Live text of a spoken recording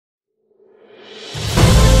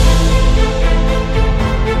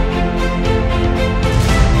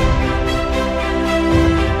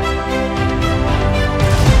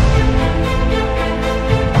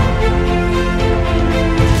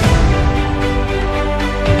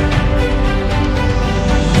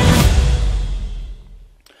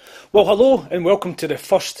Well, hello and welcome to the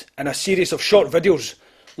first in a series of short videos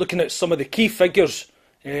looking at some of the key figures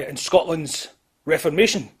in Scotland's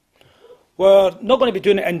Reformation. We're not going to be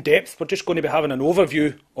doing it in depth, we're just going to be having an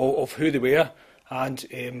overview of who they were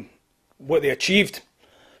and what they achieved.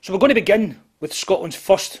 So we're going to begin with Scotland's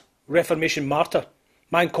first Reformation martyr, a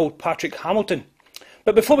man called Patrick Hamilton.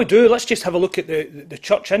 But before we do, let's just have a look at the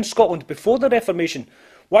church in Scotland before the Reformation.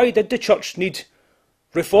 Why did the church need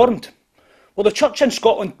reformed? Well, the church in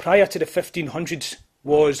Scotland prior to the 1500s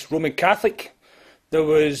was Roman Catholic. There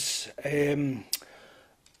was very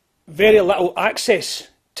little access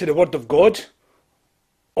to the Word of God.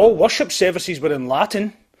 All worship services were in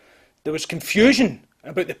Latin. There was confusion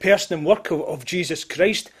about the person and work of Jesus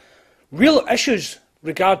Christ. Real issues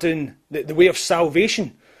regarding the way of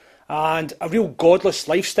salvation and a real godless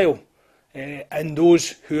lifestyle in those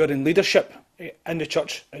who are in leadership in the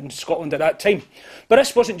church in Scotland at that time. But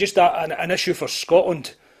this wasn't just an issue for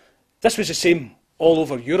Scotland. This was the same all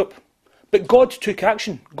over Europe. But God took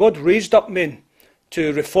action. God raised up men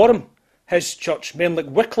to reform his church. Men like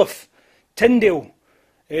Wycliffe, Tyndale,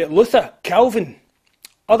 Luther, Calvin,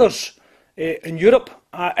 others in Europe.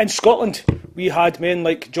 In Scotland, we had men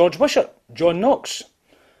like George Wishart, John Knox.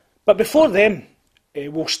 But before them,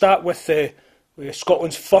 we'll start with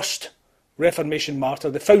Scotland's first Reformation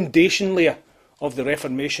martyr, the foundation layer of the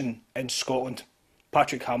Reformation in Scotland,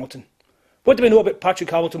 Patrick Hamilton. What do we know about Patrick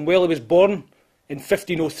Hamilton? Well, he was born in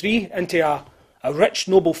 1503 into a rich,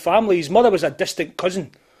 noble family. His mother was a distant cousin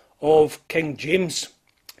of King James.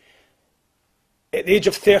 At the age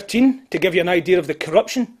of 13, to give you an idea of the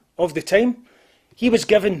corruption of the time, he was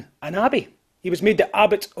given an abbey. He was made the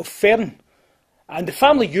abbot of Fern. And the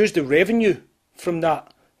family used the revenue from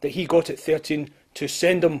that he got at 13 to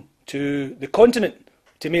send him to the continent,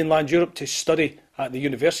 to mainland Europe, to study at the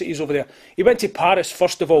universities over there. He went to Paris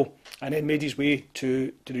first of all and then made his way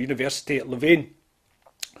to the university at Louvain.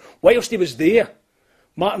 Whilst he was there,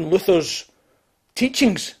 Martin Luther's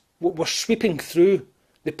teachings were sweeping through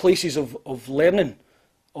the places of learning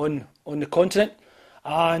on the continent,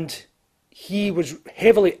 and he was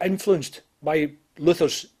heavily influenced by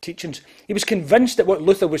Luther's teachings. He was convinced that what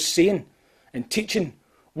Luther was saying and teaching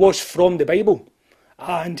was from the Bible,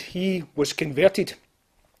 and he was converted.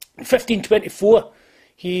 In 1524,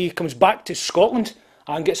 he comes back to Scotland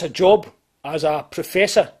and gets a job as a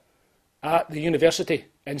professor at the university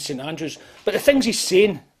in St Andrews. But the things he's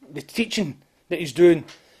saying, the teaching that he's doing,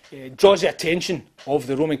 draws the attention of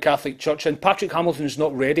the Roman Catholic Church, and Patrick Hamilton is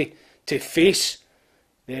not ready to face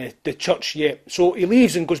the church yet. So he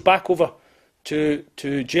leaves and goes back over to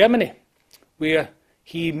Germany, where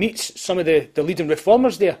he meets some of the leading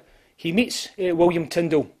reformers there. He meets William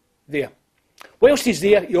Tyndale there. Whilst he's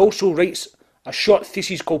there, he also writes a short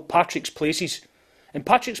thesis called Patrick's Places. In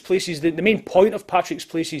Patrick's Places, the main point of Patrick's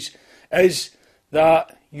Places is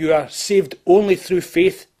that you are saved only through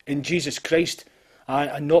faith in Jesus Christ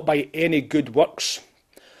and not by any good works.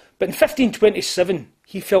 But in 1527,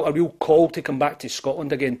 he felt a real call to come back to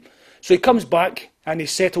Scotland again. So he comes back and he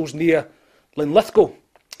settles near Linlithgow.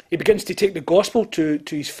 He begins to take the gospel to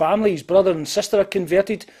his family. His brother and sister are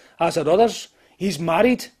converted, as are others. He's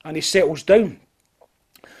married and he settles down.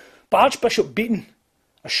 But Archbishop Beaton,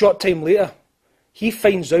 a short time later, he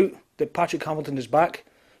finds out that Patrick Hamilton is back.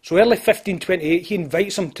 So early 1528, he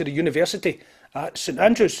invites him to the university at St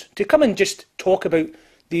Andrews to come and just talk about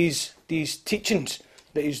these teachings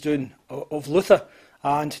that he's doing of Luther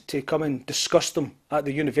and to come and discuss them at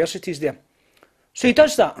the universities there. So he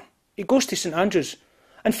does that. He goes to St Andrews,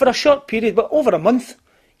 and for a short period, but over a month,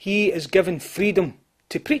 he is given freedom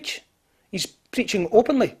to preach. He's preaching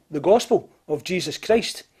openly the gospel of Jesus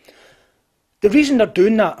Christ. The reason they're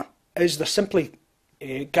doing that is they're simply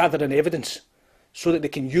gathering evidence so that they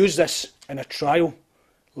can use this in a trial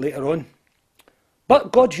later on.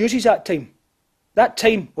 But God uses that time. That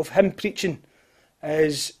time of him preaching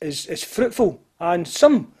is fruitful, and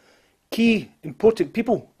some key important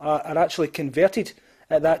people are actually converted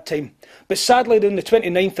at that time. But sadly, on the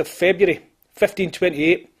 29th of February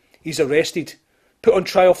 1528, he's arrested, put on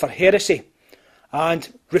trial for heresy,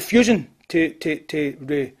 and refusing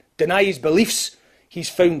to deny his beliefs, he's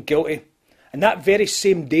found guilty. And that very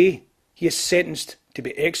same day, he is sentenced to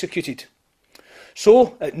be executed.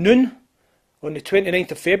 So, at noon, on the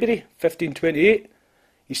 29th of February 1528,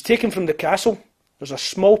 he's taken from the castle. There's a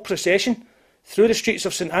small procession through the streets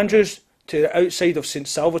of St Andrews to the outside of St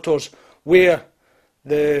Salvator's, where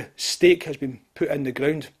the stake has been put in the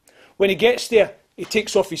ground. When he gets there, he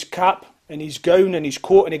takes off his cap and his gown and his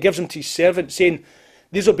coat, and he gives them to his servant, saying,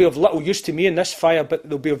 "These will be of little use to me in this fire, but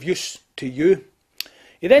they'll be of use to you."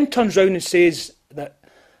 He then turns round and says that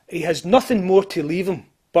he has nothing more to leave him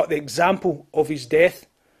but the example of his death,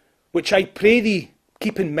 which I pray thee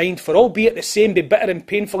keep in mind, for albeit the same be bitter and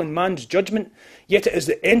painful in man's judgment, yet it is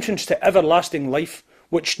the entrance to everlasting life,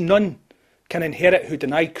 which none can inherit who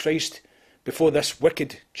deny Christ before this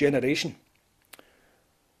wicked generation.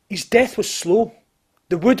 His death was slow.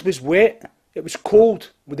 The wood was wet. It was cold.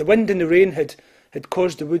 The wind and the rain had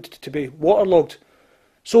caused the wood to be waterlogged.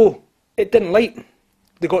 So it didn't light.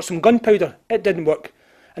 They got some gunpowder. It didn't work.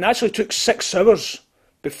 And it actually took 6 hours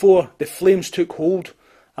before the flames took hold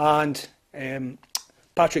and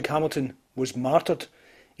Patrick Hamilton was martyred.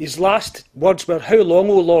 His last words were, "How long,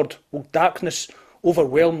 O Lord, will darkness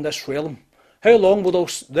overwhelm this realm? How long will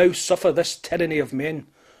thou suffer this tyranny of men?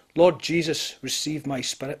 Lord Jesus, receive my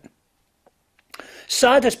spirit."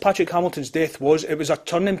 Sad as Patrick Hamilton's death was, it was a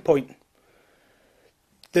turning point.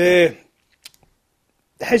 His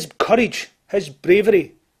courage, his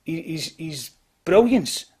bravery, his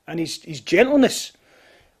brilliance and his gentleness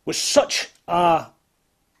was such an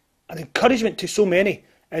encouragement to so many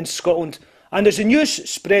in Scotland. And as the news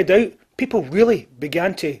spread out, people really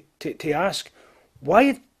began to ask,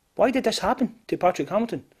 why did this happen to Patrick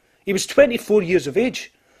Hamilton? He was 24 years of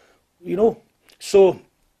age, you know. So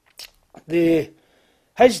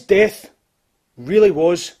his death really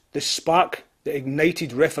was the spark that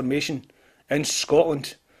ignited Reformation in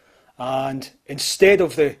Scotland. And instead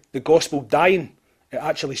of the gospel dying, it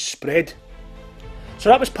actually spread. So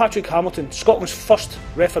that was Patrick Hamilton, Scotland's first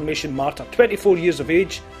Reformation martyr, 24 years of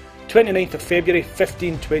age, 29th of February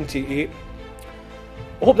 1528.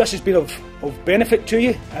 I hope this has been of benefit to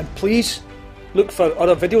you, and please look for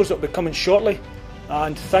other videos that will be coming shortly,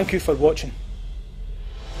 and thank you for watching.